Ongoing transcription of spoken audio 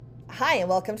Hi, and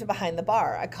welcome to Behind the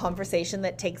Bar, a conversation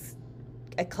that takes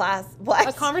a class. What?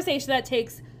 A conversation that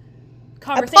takes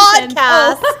conversations. A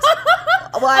podcast.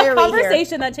 Oh. Why are we here? A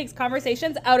conversation that takes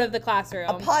conversations out of the classroom.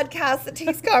 A podcast that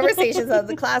takes conversations out of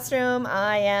the classroom.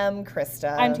 I am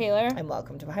Krista. I'm Taylor. And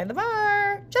welcome to Behind the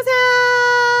Bar. Jazz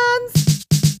hands!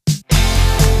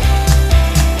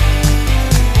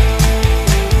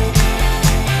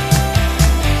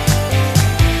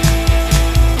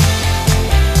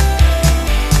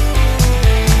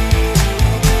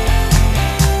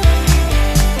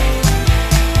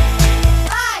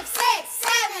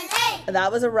 That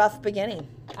was a rough beginning.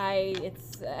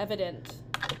 It's evident.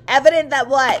 Evident that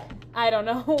what? I don't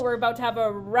know. We're about to have a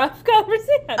rough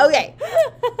conversation. Okay.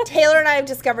 Taylor and I have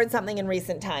discovered something in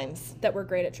recent times. That we're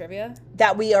great at trivia?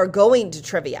 That we are going to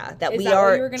trivia. That we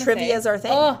are, trivia is our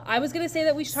thing. Oh, I was going to say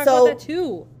that we should talk about that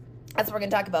too. That's what we're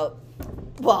going to talk about.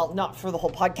 Well, not for the whole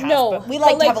podcast, no, but we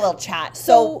like to have a little chat.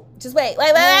 So just wait.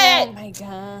 Oh my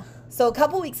God. So a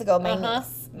couple weeks ago, my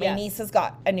niece has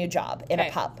got a new job in a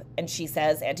pub. And she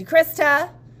says, Auntie Krista,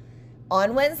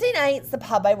 on Wednesday nights, the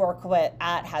pub I work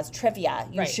at has trivia.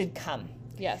 You should come.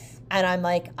 Yes. And I'm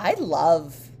like, I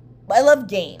love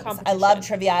games. I love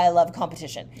trivia. I love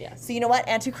competition. Yes. So you know what?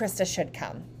 Auntie Krista should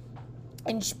come.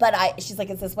 And she's like,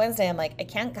 it's this Wednesday. I'm like, I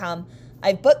can't come.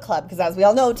 I have book club because, as we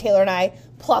all know, Taylor and I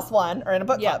 +1 are in a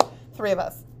book club. 3 of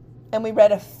us. And we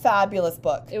read a fabulous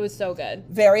book. It was so good.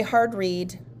 Very hard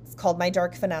read. It's called My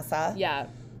Dark Vanessa. Yeah.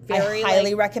 I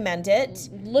highly recommend it.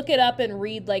 Look it up and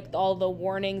read all the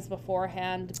warnings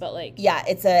beforehand, but yeah,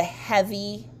 it's a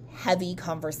heavy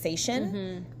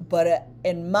conversation, but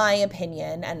in my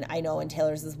opinion, and I know in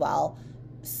Taylor's as well,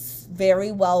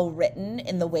 very well written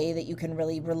in the way that you can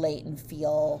really relate and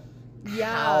feel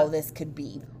how this could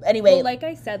be. Anyway, well, like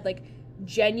I said,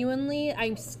 genuinely,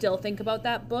 I still think about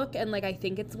that book, and I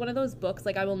think it's one of those books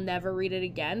I will never read it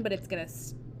again, but it's gonna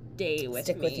stick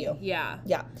with you. Yeah.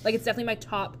 It's definitely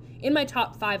in my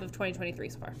top 5 of 2023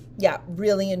 so far. Yeah,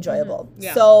 really enjoyable.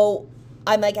 Yeah. So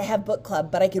I'm like, I have book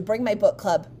club, but I could bring my book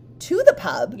club to the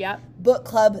pub. Yeah. Book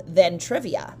club, then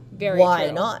trivia.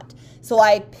 Why not? So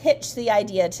I pitched the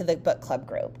idea to the book club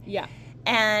group. Yeah.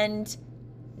 And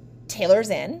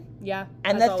Taylor's in. Yeah.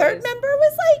 And the third member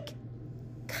was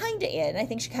kind of in. I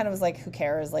think she kind of was like, who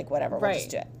cares? Whatever, we'll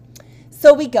just do it.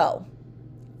 So we go.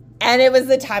 And it was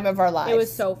the time of our lives. It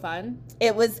was so fun.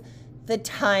 It was the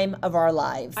time of our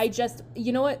lives.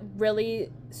 You know what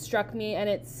really struck me, and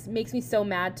it makes me so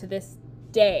mad to this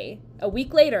day, a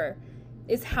week later,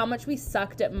 is how much we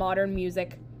sucked at modern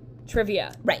music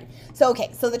trivia. Right. So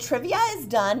the trivia is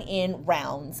done in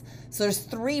rounds. So there's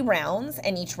 3 rounds,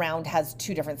 and each round has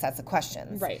 2 different sets of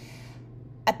questions. Right.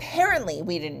 Apparently,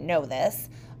 we didn't know this.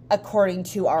 According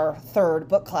to our third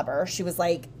book clubber, she was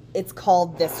like, it's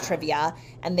called this trivia,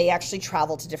 and they actually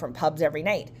travel to different pubs every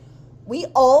night. We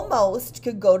almost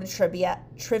could go to trivia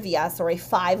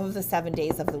 5 of the 7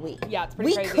 days of the week. Yeah, it's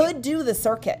pretty crazy. We could do the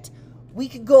circuit. We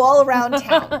could go all around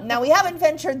town. Now, we haven't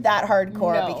ventured that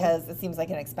hardcore because it seems like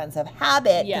an expensive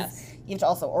habit. Yes. You have to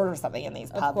also order something in these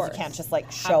pubs. Of course. You can't just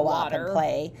show up and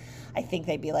play. I think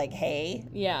they'd be like, hey.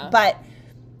 Yeah. But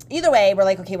either way, we're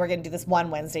like, okay, we're going to do this one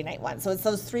Wednesday night one. So it's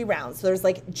those 3 rounds. So there's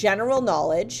general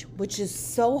knowledge, which is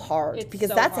so hard because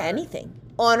that's anything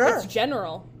on Earth. It's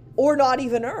general. Or not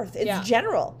even Earth. It's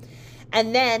general.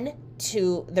 And then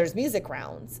there's music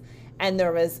rounds. And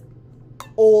there was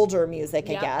older music,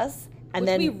 I guess. And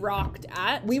which we rocked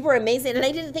at. We were amazing. And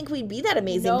I didn't think we'd be that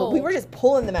amazing, but we were just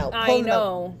pulling them out. I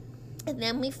know. And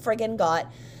then we friggin' got...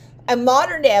 A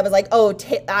modern day, I was like,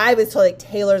 I was totally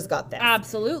Taylor's got this.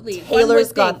 Absolutely.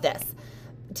 Taylor's got this.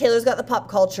 Taylor's got the pop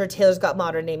culture. Taylor's got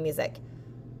modern day music.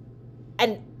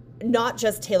 And not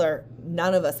just Taylor,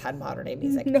 none of us had modern day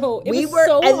music. No, it was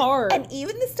so hard. And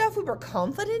even the stuff we were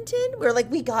confident in, we were like,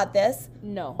 we got this.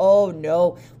 No. Oh,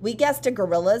 no. We guessed a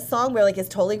Gorillaz song. We were like, it's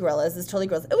totally Gorillaz. It's totally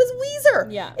Gorillaz. It was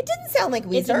Weezer. Yeah. It didn't sound like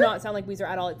Weezer. It did not sound like Weezer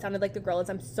at all. It sounded like the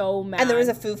Gorillaz. I'm so mad. And there was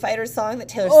a Foo Fighters song that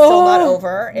Taylor still got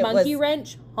over. Monkey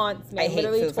Wrench haunts me. I hate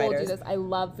Foo Fighters. You this. I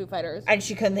love Foo Fighters. And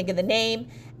she couldn't think of the name.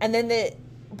 And then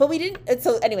but we didn't.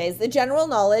 So anyways, the general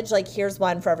knowledge, here's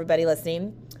one for everybody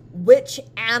listening. Which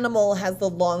animal has the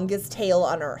longest tail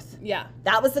on Earth? Yeah.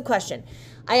 That was the question.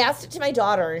 I asked it to my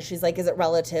daughter, and she's like, is it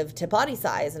relative to body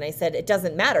size? And I said, it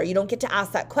doesn't matter. You don't get to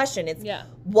ask that question. It's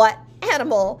what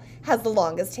animal has the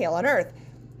longest tail on Earth?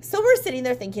 So we're sitting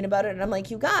there thinking about it, and I'm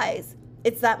like, you guys,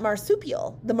 it's that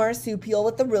marsupial. The marsupial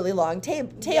with the really long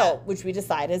tail, which we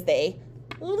decide is the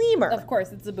lemur. Of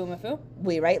course, it's a boomafoo.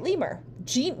 We write lemur.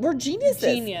 We're geniuses.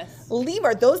 Genius.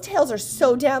 Lemur. Those tails are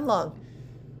so damn long.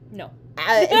 No.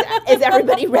 Is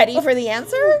everybody ready for the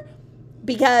answer?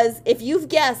 Because if you've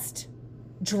guessed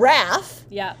giraffe,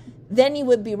 yeah, then you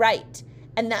would be right.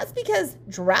 And that's because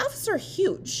giraffes are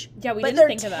huge. Yeah, we didn't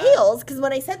think of that. But their tails, because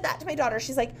when I said that to my daughter,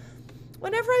 she's like,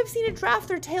 whenever I've seen a giraffe,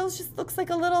 their tails just looks like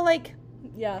a little like...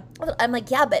 Yeah. I'm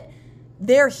like, yeah, but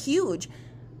they're huge.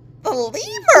 The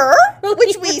lemur,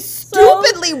 which we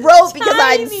stupidly wrote because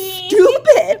I'm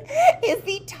stupid, is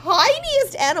the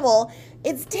tiniest animal.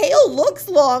 Its tail looks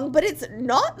long, but it's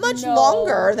not much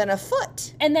longer than a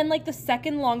foot. And then, like, the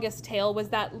second longest tail was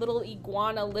that little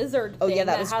iguana lizard thing. Oh, yeah,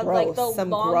 that was had, gross. Like, the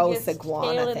some longest gross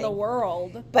iguana tail thing in the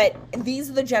world. But these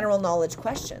are the general knowledge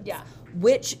questions. Yeah.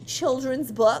 Which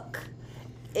children's book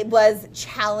it was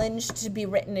challenged to be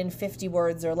written in 50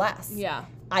 words or less? Yeah.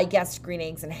 I guessed Green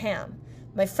Eggs and Ham.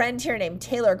 My friend here named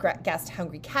Taylor guessed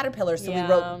Hungry Caterpillar, so we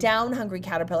wrote down Hungry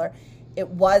Caterpillar. It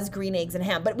was Green Eggs and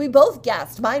Ham, but we both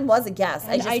guessed. Mine was a guess.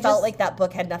 I just felt like that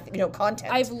book had nothing,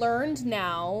 content. I've learned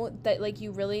now that, like,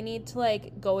 you really need to,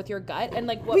 like, go with your gut. And,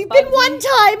 like, what we've been one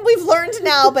time. We've learned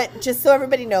now, but just so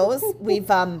everybody knows, we've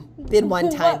been one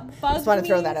time. Just want to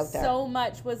throw that out there. So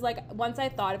much was, like, once I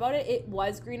thought about it, it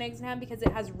was Green Eggs and Ham because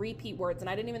it has repeat words, and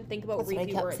I didn't even think about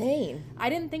repeat words. Saying. I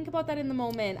didn't think about that in the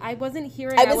moment. I wasn't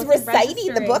hearing. I was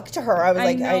reciting the book to her. I was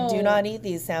like, I do not eat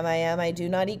these, Sam. I do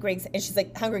not eat Greg's. And she's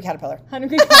like, Hungry Caterpillar.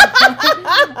 Hungry Caterpillar.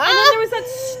 And then there was that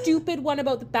stupid one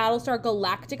about the Battlestar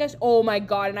Galactica. Oh my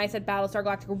god! And I said Battlestar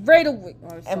Galactica right away.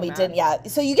 And we didn't. Yeah.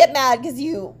 So you get mad because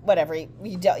you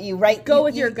write. Go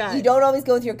with your gut. You don't always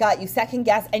go with your gut. You second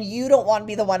guess, and you don't want to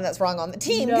be the one that's wrong on the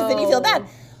team because then you feel bad.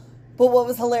 But what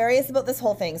was hilarious about this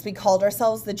whole thing is we called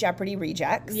ourselves the Jeopardy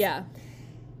Rejects. Yeah.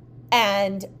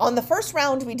 And on the first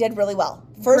round, we did really well.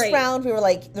 First round, we were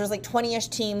like, there's like 20-ish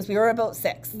teams. We were about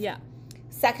 6. Yeah.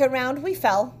 Second round, we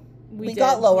fell. We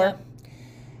got lower. Yeah.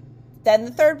 Then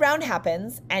the third round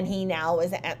happens, and he now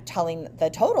is telling the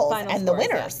totals and the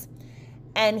winners. Yeah.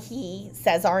 And he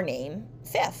says our name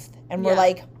 5th. And we're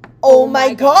like, oh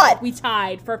my God. We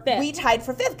tied for 5th. We tied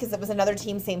for 5th because it was another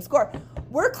team, same score.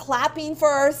 We're clapping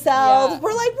for ourselves. Yeah.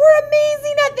 We're like, we're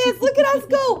amazing at this. Look at us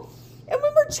go. And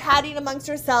when we're chatting amongst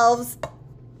ourselves,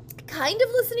 kind of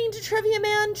listening to Trivia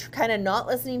Man, kind of not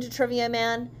listening to Trivia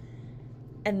Man.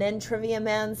 And then Trivia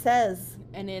Man says...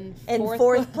 And in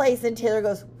fourth place, and Taylor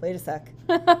goes, wait a sec.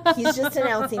 He's just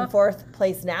announcing 4th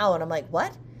place now. And I'm like,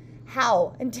 what?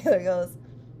 How? And Taylor goes,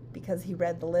 because he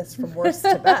read the list from worst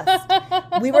to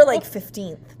best. We were like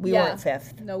 15th. We weren't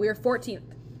 5th. No, we were 14th.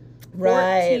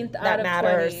 Right. 14th that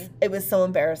matters. 20. It was so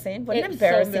embarrassing. What an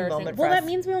embarrassing moment for us. Well, that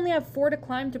means we only have 4 to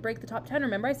climb to break the top 10.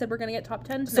 Remember I said we're going to get top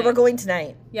 10 tonight? So we're going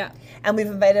tonight. Yeah. And we've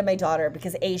invited my daughter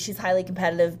because A, she's highly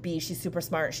competitive. B, she's super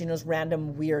smart. She knows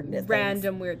random weird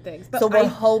things. But so we're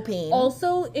hoping.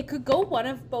 Also, it could go one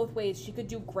of both ways. She could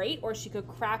do great or she could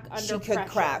crack under pressure. She could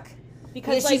crack.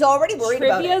 Because she's already worried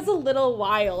about it. Trivia's a little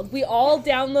wild. We all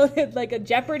downloaded like a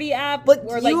Jeopardy app. But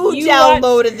you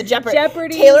downloaded the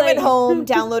Jeopardy. Taylor went home,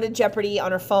 downloaded Jeopardy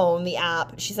on her phone, the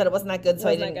app. She said it wasn't that good, so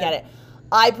I didn't get it.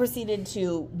 I proceeded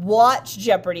to watch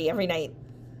Jeopardy every night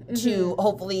to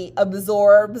hopefully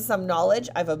absorb some knowledge.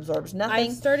 I've absorbed nothing. I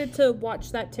started to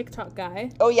watch that TikTok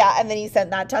guy. Oh, yeah, and then he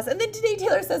sent that to us. And then today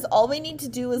Taylor says all we need to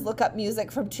do is look up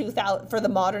music from 2000 for the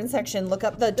modern section, look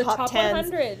up the top 10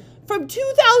 100. From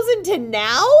 2000 to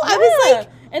now? Yeah. I was like...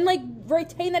 And, like,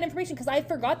 retain that information, because I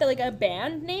forgot that, like, a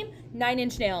band name, 9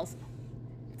 Inch Nails.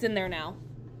 It's in there now.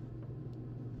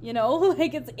 You know?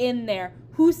 Like, it's in there.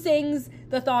 Who sings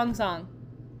the thong song?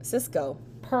 Cisco.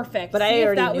 Perfect. But I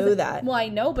already knew that. Well, I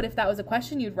know, but if that was a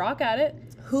question, you'd rock at it.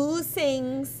 Who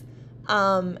sings,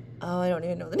 I don't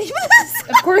even know the name of this.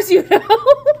 Of course you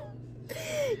know.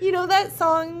 You know that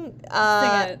song,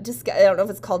 I don't know if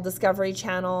it's called Discovery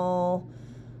Channel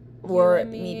or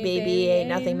Me Baby Ain't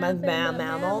Nothing But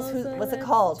Mammals. What's it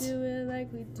called? I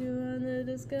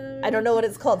don't know what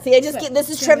it's called. See, this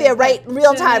is trivia, right?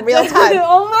 Real time.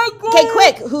 Oh my God. Okay,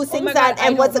 quick. Who sings that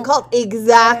and what's it called?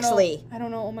 Exactly. I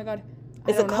don't know. Oh my God.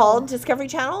 Is it called Discovery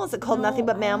Channel? Is it called Nothing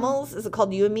But Mammals? Is it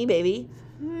called You and Me, Baby?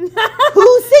 Who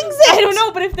sings it? I don't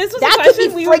know, but if this was that a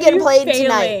question, could be friggin' played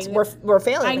tonight. We're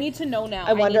failing. I need to know now.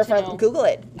 I wonder if I can Google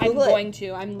it. I'm going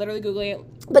to. I'm literally Googling it.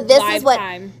 But this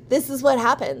is what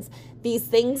happens. These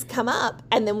things come up,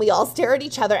 and then we all stare at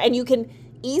each other, and you can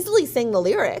easily sing the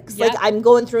lyrics. Yep. Like, I'm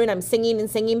going through and I'm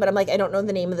singing, but I'm like, I don't know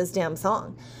the name of this damn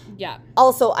song. Yeah.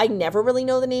 Also, I never really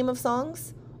know the name of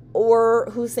songs or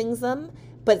who sings them.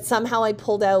 But somehow I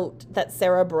pulled out that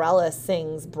Sarah Bareilles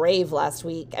sings Brave last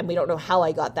week, and we don't know how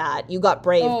I got that. You got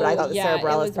Brave, but I got the Sarah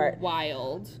Bareilles part.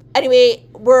 Wild. Anyway,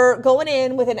 we're going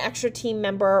in with an extra team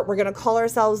member. We're going to call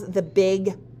ourselves the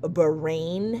Big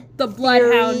Brain. The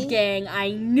Bloodhound Gang.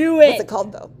 I knew it. What's it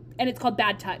called, though? And it's called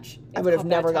Bad Touch. I would have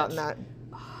never gotten that.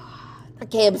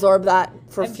 Okay, absorb that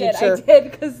for future. I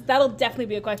did, because that'll definitely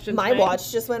be a question. My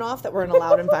watch just went off that we're in a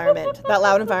loud environment. That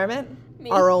loud environment? Me.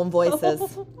 Our own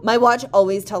voices. My watch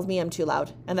always tells me I'm too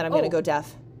loud and that I'm going to go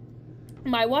deaf.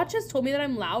 My watch has told me that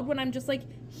I'm loud when I'm just like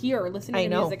here listening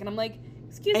to music, and I'm like,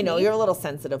 excuse me. I know, you're a little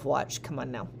sensitive watch. Come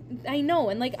on now. I know,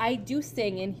 and like I do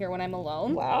sing in here when I'm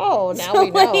alone. Wow, now so we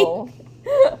know.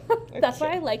 That's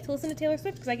why I like to listen to Taylor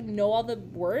Swift, because I know all the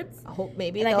words. I hope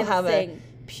maybe they'll have a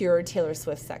pure Taylor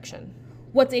Swift section.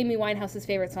 What's Amy Winehouse's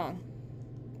favorite song?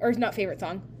 Or not favorite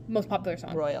song, most popular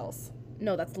song? Royals.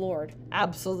 No, that's Lorde.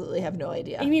 Absolutely have no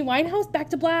idea. Amy Winehouse, Back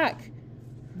to Black.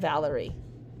 Valerie.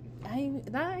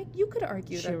 You could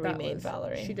argue she remade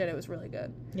Valerie. She did. It was really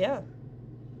good. Yeah.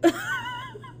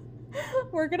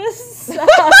 We're gonna stop.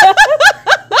 So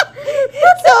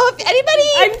if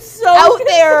anybody out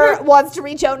there wants to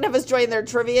reach out and have us join their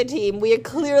trivia team, we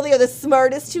clearly are the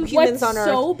smartest two humans on earth.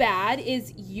 What's so bad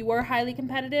is you are highly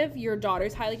competitive, your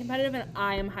daughter's highly competitive, and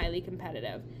I am highly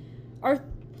competitive. Our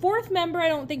fourth member, I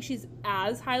don't think she's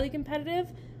as highly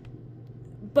competitive,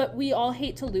 but we all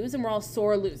hate to lose, and we're all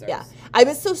sore losers. Yeah. I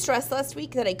was so stressed last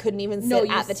week that I couldn't even sit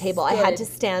at the table. I had to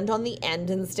stand on the end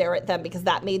and stare at them because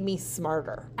that made me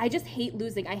smarter. I just hate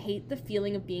losing. I hate the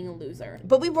feeling of being a loser.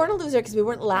 But we weren't a loser because we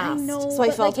weren't last. I know, so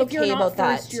I felt okay if you're not about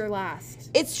first, that. You're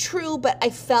last. It's true, but I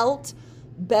felt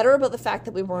better about the fact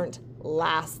that we weren't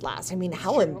last. I mean,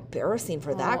 how embarrassing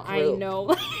for that group. I know.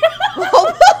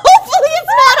 Hopefully it's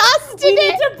not us today. We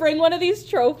need to bring one of these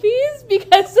trophies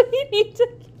because we need to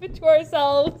give it to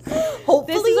ourselves.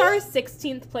 Hopefully. This is our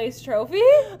 16th place trophy.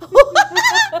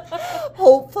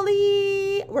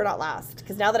 Hopefully we're not last,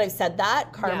 because now that I've said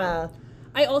that, karma. Yeah.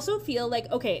 I also feel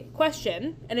like, okay,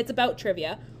 question, and it's about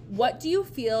trivia. What do you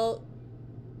feel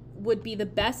would be the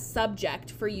best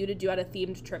subject for you to do at a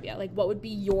themed trivia? Like, what would be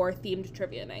your themed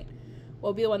trivia night?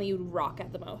 What would be the one that you'd rock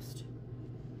at the most?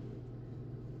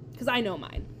 Because I know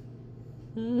mine.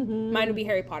 Mm-hmm. Mine would be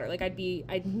Harry Potter. Like, I'd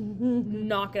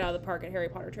knock it out of the park at Harry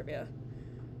Potter trivia.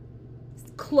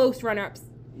 Close runner-ups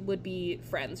would be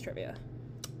Friends trivia.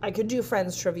 I could do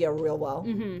Friends trivia real well.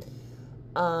 Mm-hmm.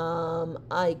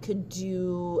 I could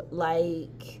do,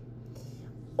 like,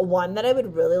 one that I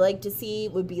would really like to see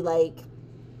would be, like,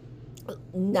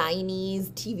 90s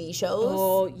TV shows.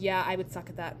 Oh, yeah, I would suck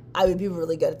at that. I would be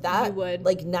really good at that. You would.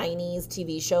 Like 90s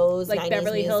TV shows, like 90s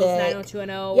Beverly music. Hills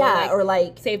 90210. Yeah, or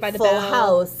like Saved by the Full Bell.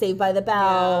 House, Saved by the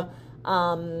Bell.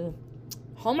 Yeah.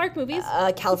 Hallmark movies.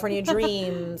 California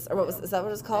Dreams. Or is that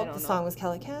what it's called? The song was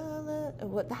Cali.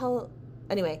 What the hell?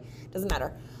 Anyway, doesn't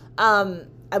matter.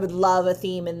 I would love a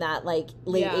theme in that, like,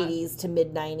 late 80s to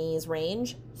mid 90s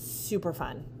range. Super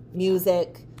fun.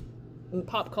 Music.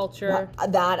 Pop culture.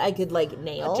 That I could, like,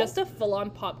 nail. Just a full-on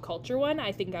pop culture one,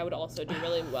 I think I would also do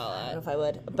really well at. I don't know if I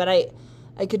would. But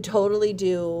I could totally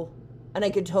do... And I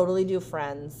could totally do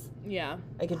Friends. Yeah.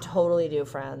 I could totally do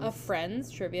Friends. A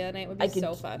Friends trivia night would be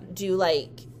so fun. I could do, like,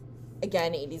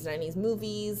 again, 80s, 90s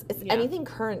movies. It's anything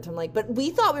current. I'm like, but we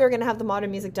thought we were going to have the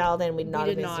modern music dialed in. We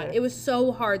did not. It was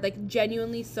so hard. Like,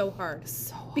 genuinely so hard.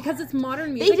 So hard. Because it's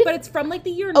modern music, but it's from, like,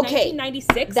 the year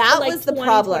 1996 that to, like, was the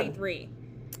problem.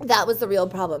 That was the real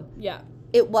problem. Yeah.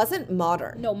 It wasn't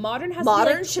modern. No, modern has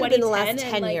should have been the last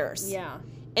 10 years. Yeah.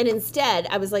 And instead,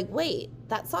 I was like, wait,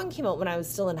 that song came out when I was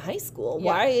still in high school.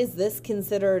 Yeah. Why is this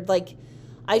considered, like,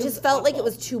 I just felt like it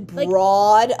was too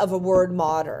broad of a word,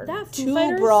 modern. That Foo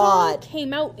Fighters song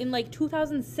came out in, like,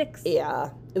 2006.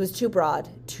 Yeah. It was too broad.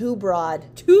 Too broad.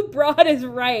 Too broad is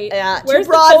right. Yeah. Where's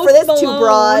too broad for this Malone? 2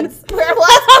 broads. Where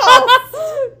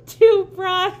was Too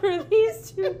broad for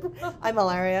these 2 broads. I'm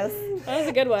hilarious. That was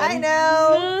a good one. I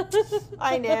know.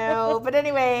 I know. But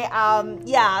anyway,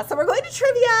 yeah. So we're going to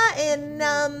trivia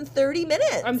in 30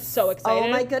 minutes. I'm so excited. Oh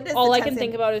my goodness. All I can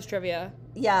think about is trivia.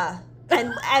 Yeah.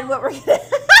 And what we're gonna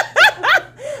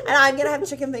and I'm gonna have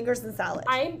chicken fingers and salad.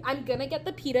 I'm gonna get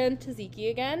the pita and tzatziki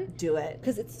again. Do it.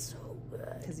 Because it's so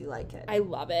good. Because you like it. I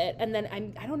love it. And then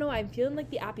I don't know, I'm feeling like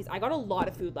the appies. I got a lot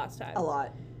of food last time. A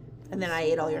lot. And then I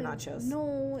ate all your nachos.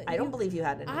 No. I don't believe you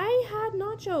had any. I had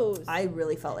nachos. I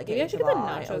really felt like Maybe I should get the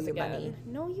nachos again. Money.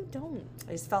 No, you don't.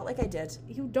 I just felt like I did.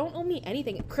 You don't owe me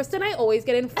anything. Krista and I always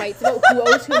get in fights about who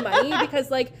owes who money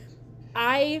because, like,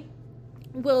 I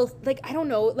will, like, I don't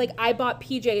know, like, I bought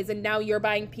PJs and now you're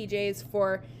buying PJs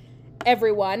for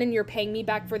everyone and you're paying me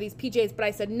back for these PJs, but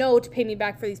I said no to pay me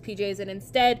back for these PJs and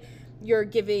instead you're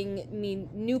giving me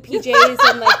new PJs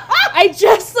and, like, I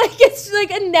just, like, it's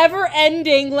like a never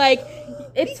ending, like,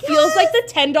 it feels like the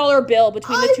 $10 bill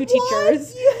between the 2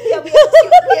 teachers. Yeah, we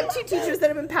have 2 teachers that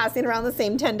have been passing around the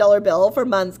same $10 bill for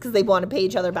months because they want to pay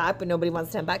each other back, but nobody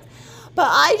wants $10. But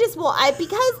I just won't.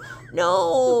 Because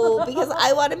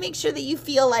I want to make sure that you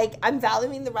feel like I'm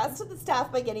valuing the rest of the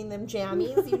staff by getting them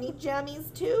jammies. You need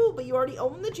jammies too, but you already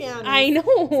own the jammies. I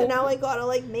know. So now I gotta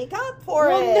like make up for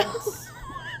it. No.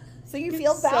 So you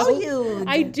feel valued.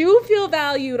 I do feel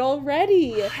valued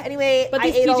already. Anyway, but I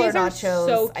ate all her nachos.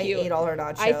 So cute. I ate all her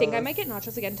nachos. I think I might get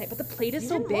nachos again tonight, but the plate is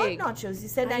so big. You didn't want nachos. You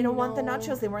said I don't want the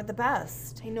nachos. They weren't the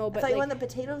best. I know, but I thought you wanted the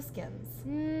potato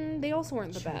skins. They also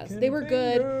weren't the best. They were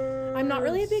good. I'm not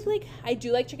really a big I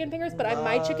do like chicken fingers, but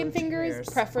my chicken fingers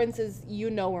preference is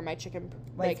where my chicken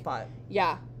White Spot.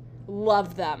 Yeah.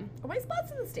 Love them. Are White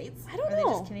Spots in the States? I don't know. They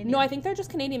just Canadian? No, I think they're just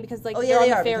Canadian because they're on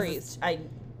the ferries.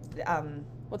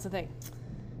 What's the thing?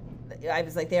 I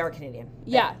was like, they are Canadian.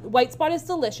 Yeah, White Spot is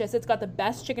delicious. It's got the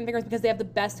best chicken fingers because they have the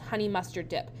best honey mustard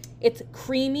dip. It's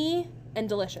creamy and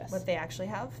delicious. What they actually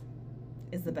have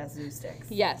is the best zoo sticks.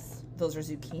 Yes. Those are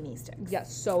zucchini sticks.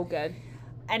 Yes, so good.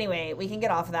 Anyway, we can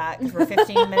get off of that because we're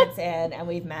 15 minutes in and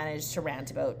we've managed to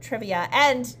rant about trivia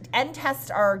and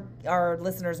test our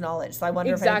listeners' knowledge. So I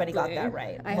wonder if anybody got that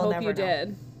right. I hope you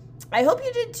did. I hope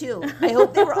you did too. I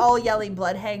hope they were all yelling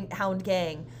Bloodhound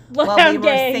Gang while we were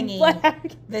singing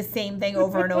the same thing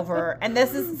over and over. And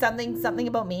this is something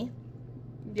about me.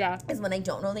 Yeah. Is when I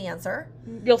don't know the answer.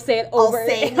 You'll say it over. I'll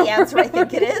say the answer I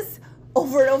think it is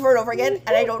over and over and over again.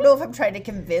 And I don't know if I'm trying to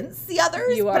convince the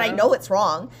others, but I know it's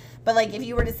wrong. But like if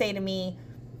you were to say to me,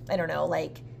 I don't know,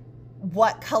 like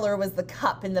what color was the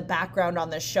cup in the background on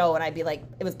the show? And I'd be like,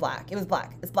 it was black. It was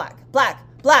black. It's black.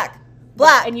 Black.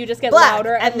 And you just get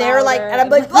louder and they're louder, like, and I'm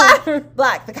like,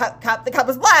 black. The cup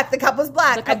was black. The cup was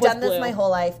black. I've done this my whole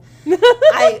life.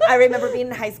 I remember being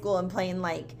in high school and playing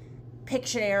like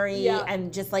Pictionary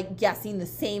and just like guessing the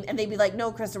same. And they'd be like,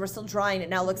 no, Krista, we're still drawing. It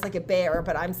now looks like a bear,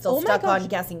 but I'm still stuck on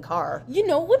guessing car. You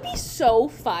know what would be so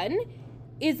fun?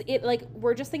 Is it like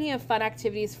we're just thinking of fun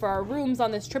activities for our rooms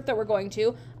on this trip that we're going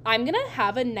to. I'm going to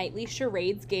have a nightly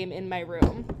charades game in my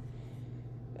room.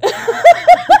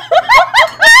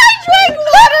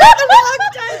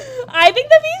 I think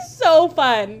that'd be so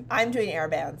fun. I'm doing air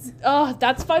bands. Oh,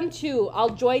 that's fun too. I'll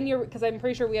join because I'm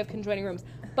pretty sure we have conjoining rooms.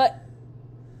 But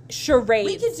charades.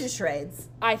 We can do charades.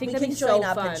 I think that'd be so fun. We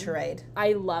can join up in charade.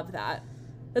 I love that.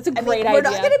 That's a great idea. We're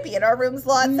not going to be in our rooms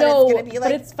lots. No, it's gonna be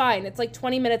but it's fine. It's like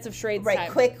 20 minutes of charades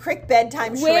time. Quick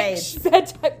bedtime charades.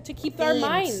 Bedtime to keep our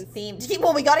minds.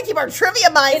 Well, we got to keep our trivia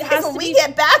minds because when we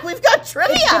get back, we've got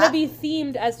trivia. It's going to be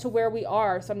themed as to where we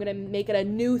are, so I'm going to make it a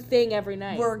new thing every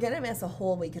night. We're going to miss a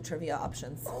whole week of trivia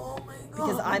options. Oh my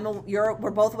God. Because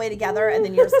we're both away together, and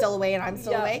then you're still away, and I'm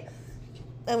still away.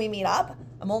 And we meet up.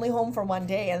 I'm only home for one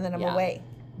day, and then I'm away.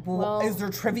 Well, is there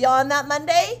trivia on that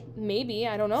Monday? Maybe.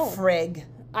 I don't know. Frig.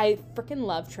 I freaking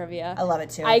love trivia. I love it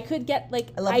too. I could get like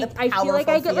I feel like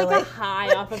I get like a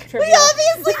high off of trivia. We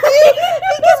obviously do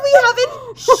because we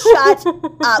haven't shut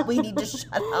up. We need to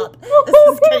shut up. This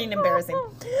is getting embarrassing.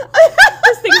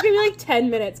 This thing's gonna be like 10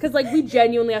 minutes because like we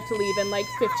genuinely have to leave in like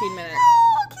 15 minutes.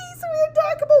 Okay, so we're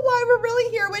gonna talk about why we're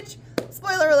really here, which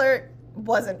spoiler alert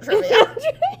wasn't trivia.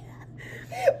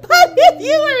 But if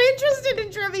you are interested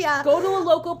in trivia, go to a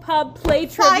local pub, play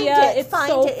trivia. It's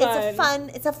so fun.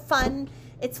 It's fun.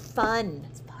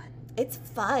 It's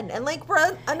fun. And like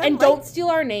we're and don't steal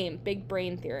our name. Big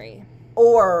Brain Theory.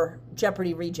 Or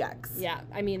Jeopardy Rejects. Yeah,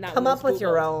 I mean that. Come up with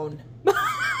your own.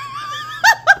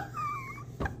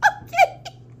 Okay.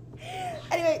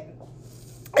 Anyway.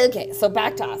 Okay, so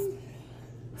back to us.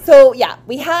 So yeah,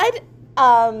 we had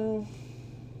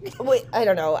wait, I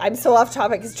don't know. I'm so off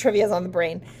topic because trivia's on the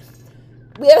brain.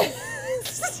 We have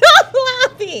stop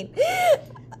laughing.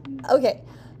 Okay.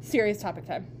 Serious topic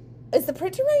time. Is the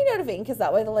printer running out of ink? Is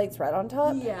that why the light's red on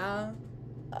top? Yeah.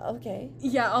 Okay.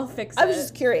 Yeah, I'll fix it. I was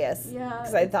just curious. Yeah.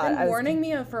 Because I thought it's been warning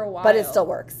me for a while. But it still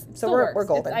works. So we're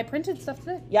golden. I printed stuff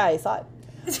today. Yeah, I saw it.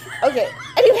 Okay.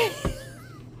 Anyway.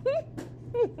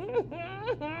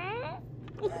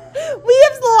 We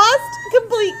have lost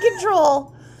complete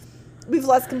control. We've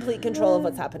lost complete control of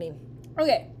what's happening.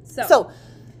 Okay.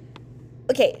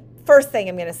 Okay. First thing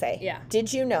I'm going to say. Yeah.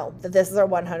 Did you know that this is our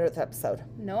 100th episode?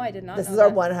 No, I did not This is our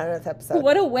 100th episode.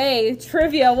 What a way.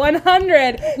 Trivia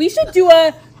 100. We should do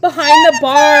a behind the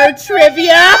bar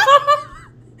trivia.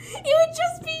 It would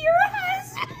just be your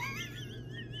husband.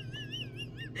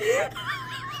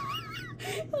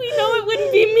 We know it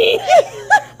wouldn't be me.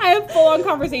 I have full-on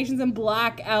conversations and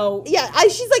black out. Yeah,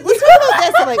 she's like, let's talk about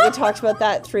this. I'm like, we talked about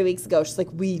that 3 weeks ago. She's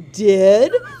like, we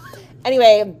did?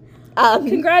 Anyway...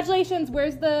 congratulations.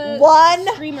 Where's the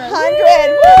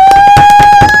 100?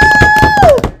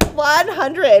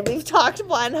 100. We've talked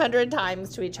 100 times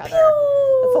to each other.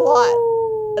 That's a lot.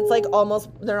 It's like almost,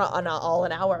 they're not all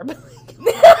an hour. But like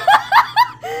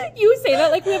You say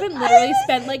that like we haven't literally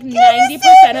spent like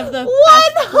 90% of the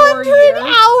past 4 years. 100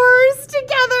 hours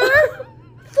together.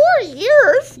 4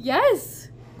 years? Yes.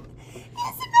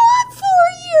 It's not 4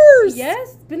 years.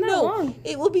 Yes, it's been that long.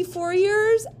 It will be 4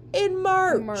 years in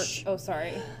March. Oh,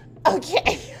 sorry.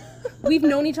 Okay. We've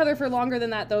known each other for longer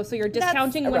than that, though, so you're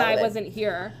discounting when I wasn't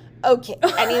here. Okay.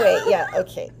 Anyway, yeah,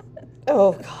 okay.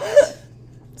 Oh, God.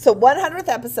 So 100th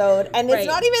episode, and it's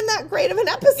not even that great of an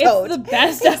episode. It's the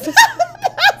best episode.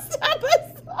 The best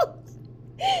episode.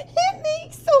 It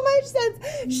makes so much sense.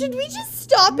 Should we just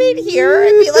stop it here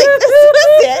and be like, this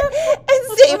was it,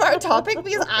 and save our topic?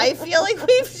 Because I feel like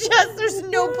there's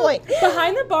no point.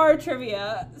 Behind the bar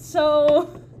trivia.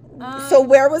 So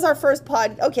where was our first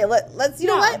pod? Okay, let's. You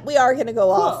know what? We are gonna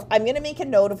go off. I'm gonna make a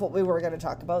note of what we were gonna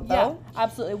talk about, though. Yeah,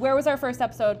 absolutely. Where was our first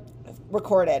episode?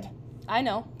 Recorded. I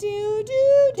know. Do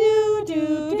do do do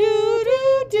do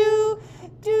do do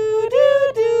do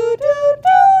do do do.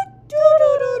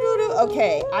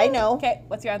 Okay, I know. Okay,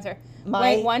 what's your answer?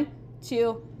 Wait, 1,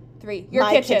 2, 3. Your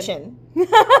kitchen.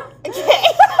 Okay.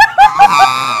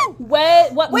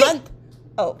 What Wait. month?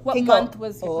 Oh, what month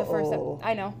was the first episode?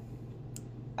 I know.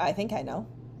 I think I know.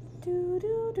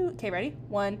 Okay, ready?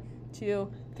 1,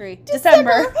 2, 3.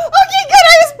 December. Okay, good.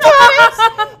 I was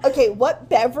proud. Okay, what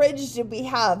beverage did we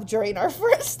have during our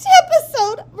first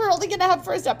episode? We're only gonna have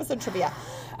first episode trivia.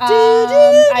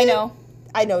 I know.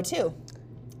 I know too.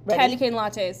 Ready? Candy cane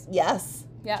lattes. Yes.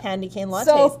 Yeah. Candy cane lattes.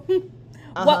 So,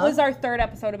 what was our third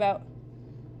episode about?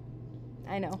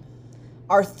 I know.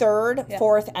 Our third,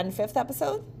 fourth, and fifth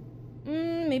episode?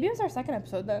 Maybe it was our second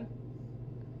episode then.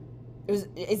 Is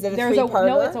it a three-parter?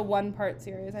 No, it's a one-part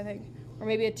series, I think. Or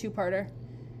maybe a two-parter.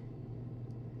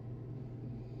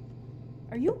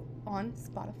 Are you on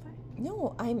Spotify?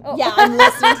 No, I'm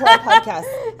listening to our podcast.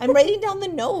 I'm writing down the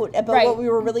note about what we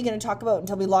were really going to talk about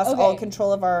until we lost all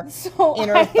control of our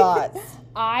inner thoughts.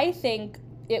 I think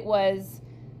it was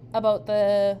about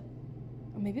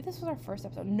maybe this was our first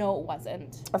episode. No, it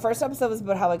wasn't. Our first episode was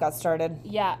about how I got started.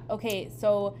 Yeah, okay,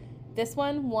 so this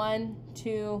one, 1,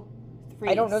 2, 3.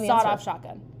 I don't know the Sawed-off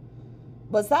shotgun.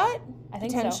 Was that? I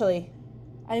think potentially. So.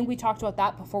 I think we talked about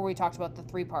that before we talked about the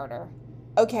three-parter.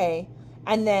 Okay.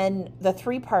 And then the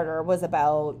three-parter was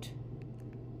about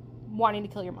wanting to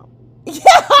kill your mom. Yeah,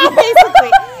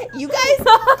 basically. You guys,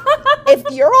 if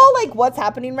you're all like, what's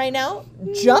happening right now,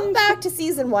 jump back to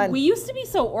season 1. We used to be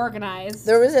so organized.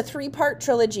 There was a 3-part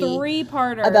trilogy.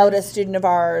 3-parter. About a student of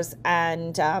ours,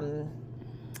 and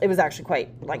it was actually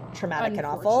quite like traumatic and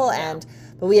awful. Yeah.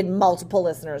 But we had multiple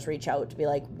listeners reach out to be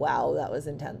like, wow, that was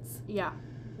intense. Yeah.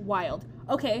 Wild.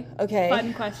 Okay.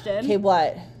 Fun question. Okay,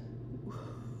 what?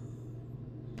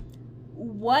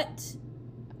 What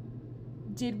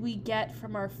did we get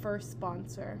from our first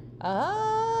sponsor?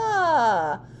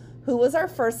 Who was our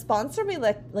first sponsor we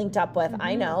linked up with?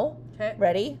 I know. Okay.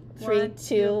 Ready? 3,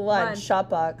 2, 1.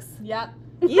 Shopbox. Yep.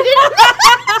 You didn't know.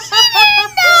 She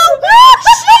didn't know.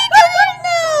 She didn't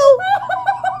know.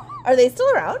 Are they still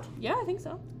around? Yeah, I think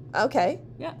so. Okay.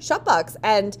 Yeah. Shopbox.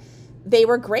 And they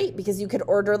were great because you could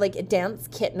order like a dance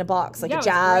kit in a box, like a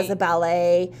jazz, a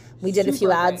ballet. We did a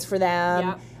few ads for them.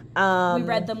 Yeah. We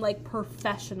read them like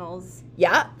professionals.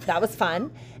 Yeah, that was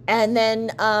fun. And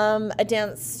then a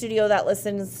dance studio that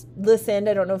listened.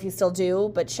 I don't know if you still do,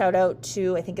 but shout out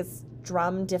to, I think it's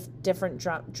different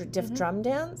drum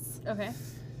dance. Okay.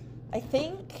 I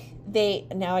think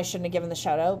now I shouldn't have given the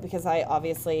shout out because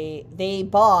they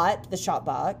bought the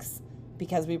Shopbox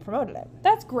because we promoted it.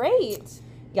 That's great.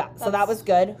 Yeah, so that was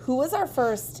good. Who was our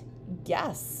first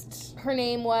guest? Her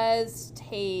name was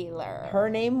Taylor.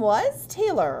 And we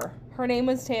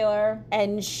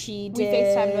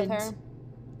FaceTimed with her.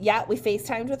 Yeah, we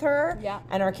FaceTimed with her. Yeah.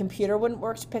 And our computer wouldn't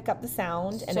work to pick up the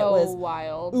sound. And so it was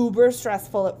wild. Uber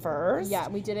stressful at first. Yeah,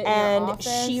 we did it in your office.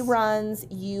 And she runs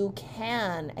You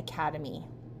Can Academy.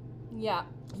 Yeah.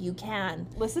 You Can.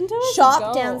 Listen to us.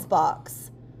 Shop Dance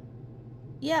Box.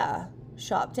 Yeah.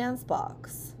 Shop Dance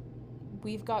Box.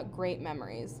 We've got great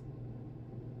memories.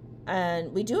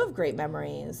 And we do have great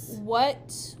memories.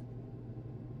 What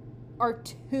are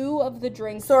 2 of the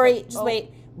drinks? Sorry,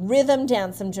 wait. Rhythm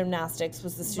Dance and Gymnastics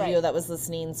was the studio that was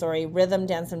listening. Sorry, Rhythm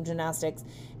Dance and Gymnastics,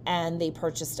 and they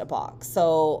purchased a box.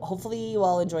 So hopefully you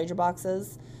all enjoyed your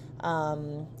boxes,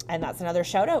 and that's another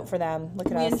shout out for them. Look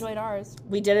at us. We enjoyed ours.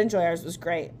 We did enjoy ours. It was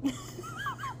great.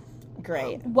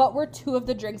 Great. What were 2 of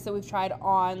the drinks that we've tried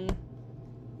on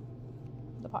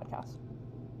the podcast?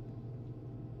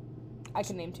 I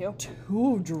can name 2.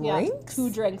 2 drinks? Yeah,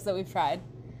 2 drinks that we've tried.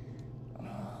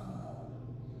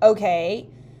 Okay.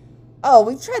 Oh,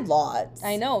 we've tried lots.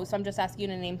 I know, so I'm just asking you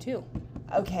to name 2.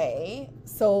 Okay.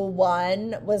 So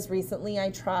one was recently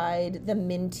I tried the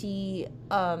minty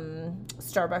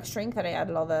Starbucks drink that I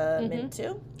added all the mint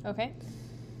to. Okay.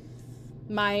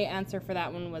 My answer for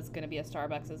that one was going to be a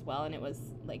Starbucks as well, and it was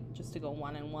like just to go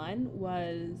 1-and-1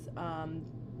 was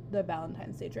the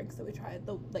Valentine's Day drinks that we tried,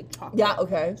 the like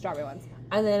chocolate strawberry ones.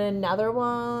 And then another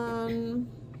one.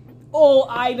 Oh,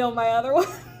 I know my other one.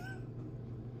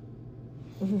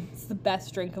 It's the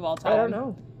best drink of all time. I don't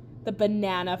know. The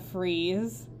banana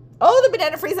freeze. Oh, the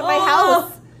banana freeze at my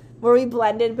house. Where we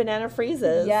blended banana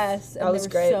freezes. Yes. That was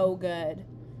great. So good.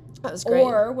 That was great.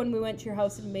 Or when we went to your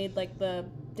house and made like the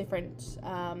different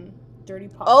dirty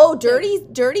pop. Oh, dirty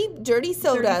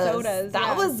sodas.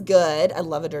 That was good. I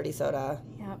love a dirty soda.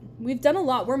 Yeah. We've done a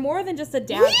lot. We're more than just a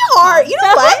dad. We are. You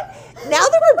know what? Now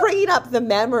that we're bringing up the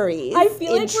memories I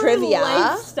feel in like trivia. We're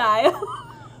lifestyle.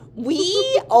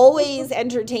 We always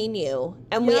entertain you,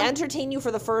 and we entertain you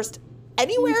for the first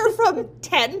anywhere from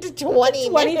 10 to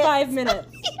 25 minutes.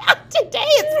 Yeah, today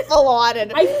it's full on.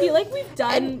 And I feel like we've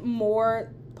done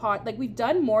more we've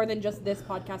done more than just this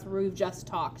podcast where we've just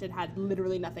talked and had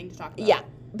literally nothing to talk about. Yeah,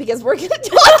 because we're going to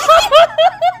talk.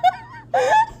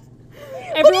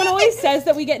 Everyone always says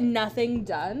that we get nothing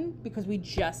done because we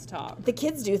just talk. The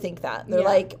kids do think that. They're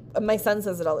like, my son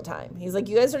says it all the time. He's like,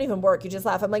 you guys don't even work. You just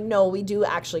laugh. I'm like, no, we do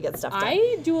actually get stuff done.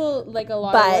 I do a lot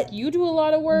of work. You do a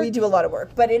lot of work. We do a lot of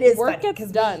work. But it is work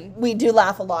gets done. We do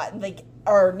laugh a lot. Like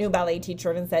our new ballet teacher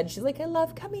even said, she's like, I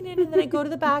love coming in and then I go to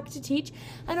the back to teach.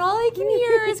 And all I can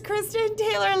hear is Krista and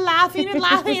Taylor laughing and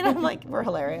laughing. And I'm like, we're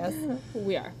hilarious.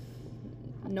 We are.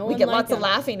 No we get lots of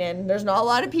laughing in. There's not a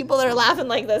lot of people that are laughing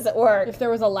like this at work. If there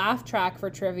was a laugh track for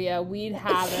trivia, we'd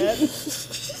have it.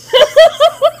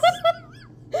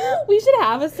 We should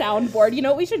have a soundboard. You know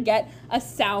what we should get? A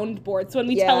soundboard. So when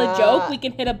we tell a joke, we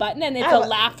can hit a button and it's a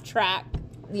laugh track.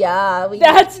 Yeah.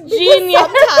 That's genius.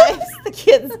 Sometimes the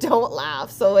kids don't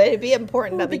laugh, so it'd be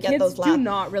important that we get those laughs. The kids do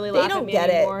not really laugh at me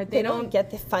anymore. They don't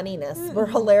get the funniness. We're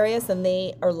hilarious and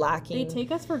they are lacking. They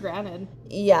take us for granted.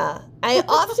 Yeah. I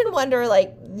often wonder,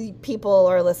 like, the people,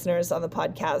 our listeners on the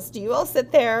podcast, do you all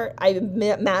sit there, I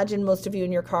imagine most of you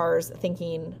in your cars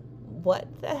thinking,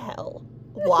 what the hell?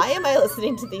 Why am I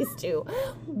listening to these two?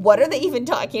 What are they even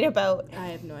talking about? I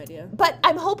have no idea. But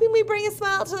I'm hoping we bring a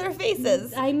smile to their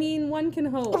faces. I mean, one can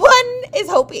hope. One is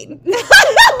hoping.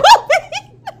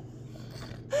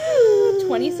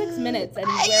 26 minutes and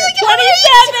we're 27!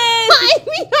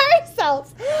 Timing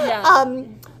ourselves. Yeah.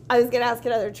 I was going to ask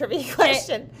another trivia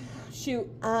question. Shoot.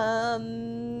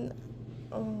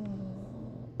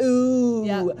 Ooh.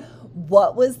 Yeah.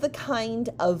 What was the kind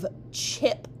of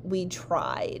chip we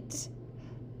tried?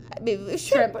 Maybe it was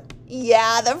shrimp.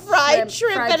 Yeah, the fried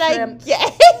shrimp. I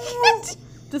get it.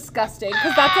 Disgusting,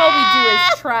 because that's all we do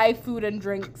is try food and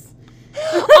drinks.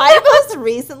 I most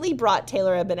recently brought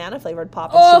Taylor a banana flavored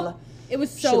pop. And it was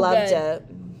so good. She loved it.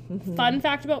 Fun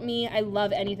fact about me, I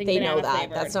love anything banana flavored. They know that.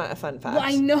 That's not a fun fact. Well,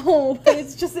 I know, but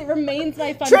it's just, it remains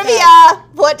my fun Trivia!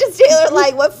 fact. What does Taylor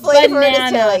like? What flavor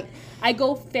does Taylor like? I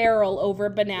go feral over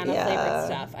banana flavored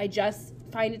stuff. I just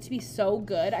find it to be so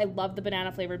good. I love the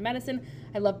banana flavored medicine.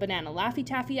 I love banana Laffy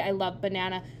Taffy. I love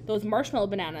those marshmallow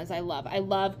bananas I love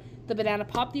the banana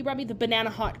pop that you brought me, the banana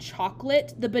hot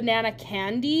chocolate, the banana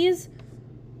candies.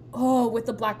 Oh, with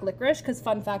the black licorice, because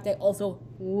fun fact, I also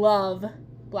love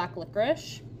black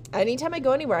licorice. Anytime I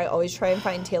go anywhere, I always try and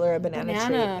find Taylor a banana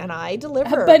treat, and I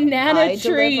deliver. A banana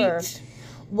treat.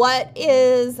 What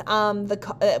is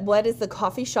the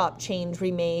coffee shop change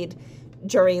we made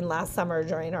during last summer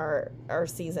during our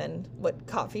season? What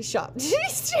coffee shop did we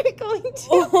start going to?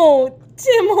 Oh,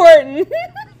 Tim Hortons.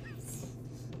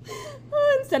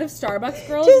 Instead of Starbucks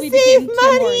girls, we became Tim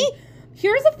Hortons.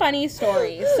 Here's a funny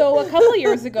story. So a couple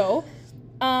years ago,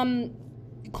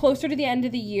 closer to the end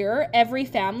of the year, every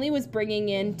family was bringing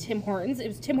in Tim Hortons. It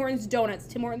was Tim Hortons donuts,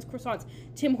 Tim Hortons croissants,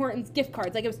 Tim Hortons gift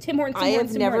cards. Like, it was Tim Hortons, Tim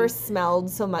Hortons, Tim Hortons. I have never smelled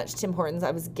so much Tim Hortons.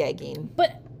 I was gagging.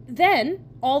 But then,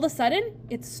 all of a sudden,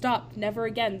 it stopped. Never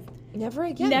again. Never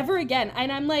again? Never again.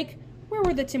 And I'm like, where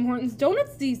were the Tim Hortons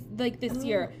donuts this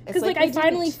year? Because, I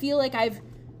finally feel like I've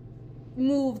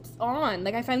moved on.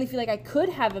 Like, I finally feel like I could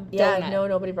have a donut. Yeah, no,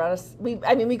 nobody brought us. We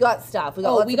got stuff. We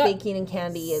got lots of baking and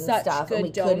candy and stuff, and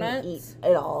we couldn't eat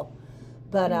it all.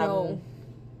 But no,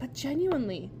 but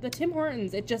genuinely, the Tim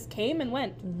Hortons, it just came and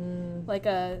went, like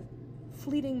a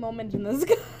fleeting moment in the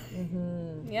sky.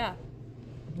 Yeah,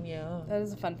 that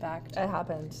is a fun fact. It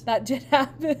happened. That did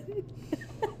happen.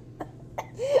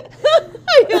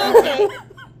 Are you okay?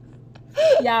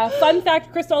 Yeah, fun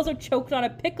fact, Krista also choked on a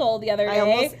pickle the other day. I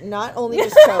almost not only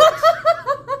just choked,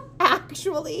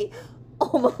 actually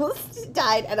almost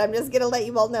died, and I'm just gonna let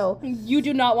you all know. You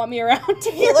do not want me around.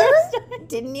 Taylor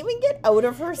didn't even get out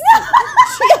of her seat.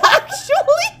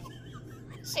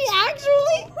 She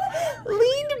actually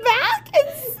leaned back and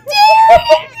stared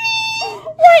at me.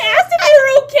 Well, I asked if you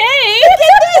were okay.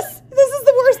 Get this. This is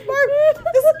the worst part.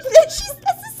 That's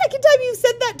the second time you've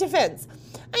said that defense.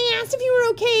 I asked if you were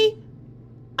okay.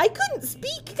 I couldn't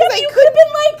speak because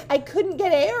I couldn't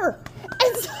get air.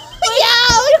 And so,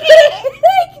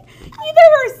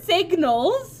 there were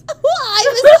signals. I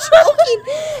was choking.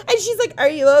 And she's like, are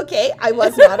you okay? I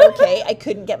was not okay. I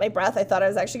couldn't get my breath. I thought I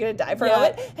was actually going to die for a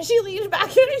moment. And she leaned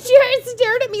back in her chair and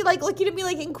stared at me, like looking at me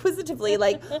like inquisitively,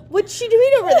 like, what's she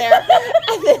doing over there?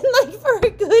 And then like for a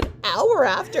good hour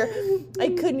after, I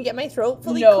couldn't get my throat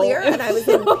fully clear. And I was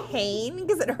in pain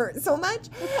because it hurt so much.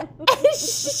 And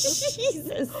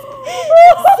Jesus.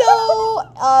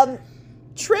 So,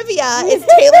 trivia, is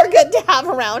Taylor good to have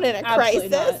around in a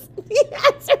crisis? The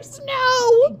answer's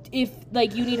no. If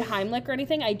like you need Heimlich or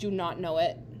anything, I do not know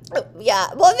it. Oh, yeah.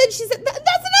 Well, then she said that's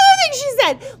another thing she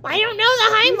said. Well, I don't know the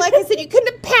Heimlich. I said you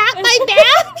couldn't have pat my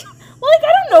back. Well, like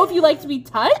I don't know if you like to be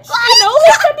touched. You know,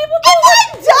 like some people do.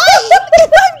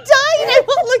 If I'm dying, I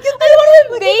won't look at. I want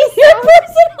to invade your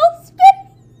personal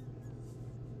space.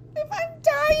 If I'm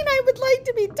dying, I would like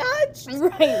to be touched.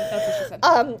 Right. That's what she said.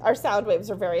 Our sound waves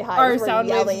are very high. Our sound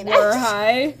waves were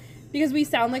high because we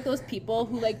sound like those people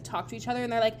who like talk to each other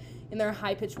and they're like in their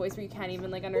high pitched voice where you can't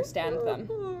even like understand them.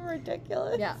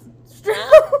 Ridiculous. Yeah. It's true.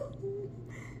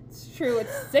 It's true.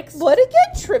 It's 6. What a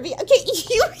good trivia. Okay,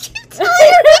 you keep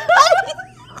tired.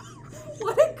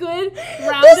 What a good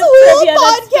round of trivia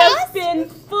that's just been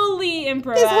fully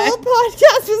improvised. This whole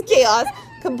podcast was chaos,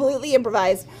 completely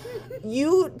improvised.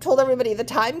 You told everybody the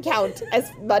time count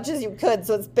as much as you could,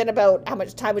 so it's been about how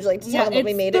much time would you like to tell them what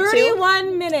we made it to?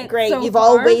 31 minutes. Great, so you've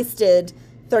far. all wasted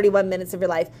 31 minutes of your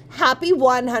life. Happy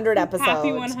 100 episodes.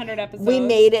 Happy 100 episodes. We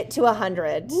made it to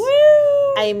 100. Woo!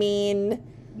 I mean,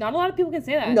 not a lot of people can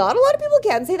say that. Not a lot of people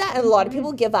can say that, and a lot of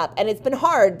people give up. And it's been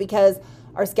hard because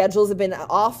our schedules have been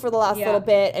off for the last little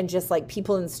bit, and just like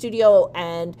people in the studio,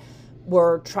 and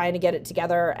we're trying to get it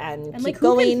together and keep like,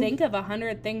 going. Who can think of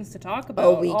 100 things to talk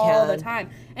about all the time?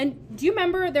 And do you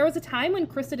remember there was a time when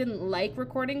Krista didn't like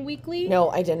recording weekly? No,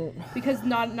 I didn't. Because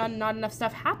not enough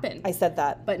stuff happened. I said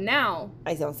that. But now.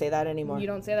 I don't say that anymore. You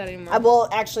don't say that anymore. Well,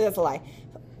 actually, that's a lie.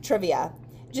 Trivia.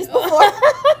 Just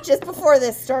before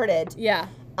this started. Yeah.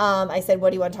 I said, what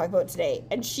do you want to talk about today?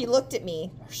 And she looked at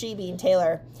me, she being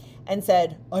Taylor, and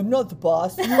said, I'm not the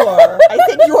boss, you are. I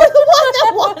said, you're the one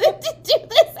that wanted to do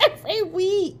this every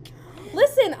week.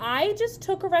 Listen, I just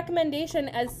took a recommendation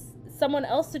as someone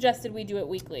else suggested we do it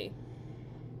weekly.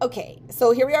 Okay,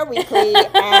 so here we are weekly,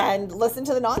 and listen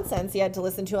to the nonsense you had to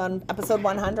listen to on episode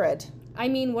 100. I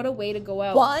mean, what a way to go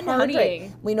out 100.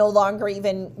 Partying. We no longer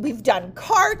we've done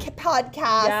car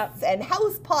podcasts and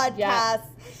house podcasts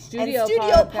and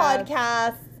studio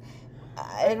podcasts.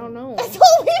 I don't know. That's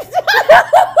all we've done.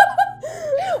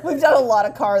 We've done a lot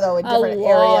of car, though, in different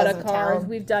areas of cars. Town.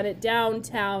 We've done it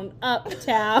downtown,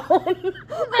 uptown,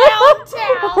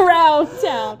 around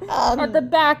town, at the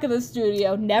back of the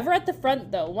studio. Never at the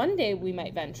front, though. One day we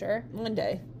might venture. One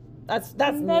day. That's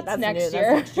next year. That's next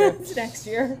year. It's next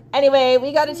year. Anyway,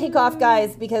 we got to take off,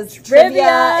 guys, because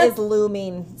trivia is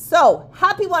looming. So,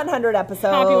 happy 100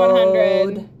 episode. Happy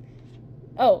 100.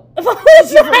 Oh.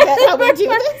 Did you forget how we do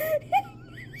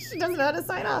this? She doesn't know how to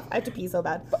sign off. I have to pee so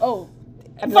bad. Oh.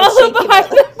 Follow Behind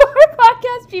the Bar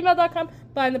Podcast, gmail.com,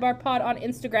 Behind the Bar Pod on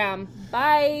Instagram.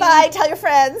 Bye. Bye. Tell your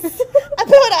friends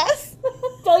about us.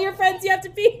 Tell your friends you have to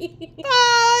pee.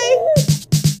 Bye.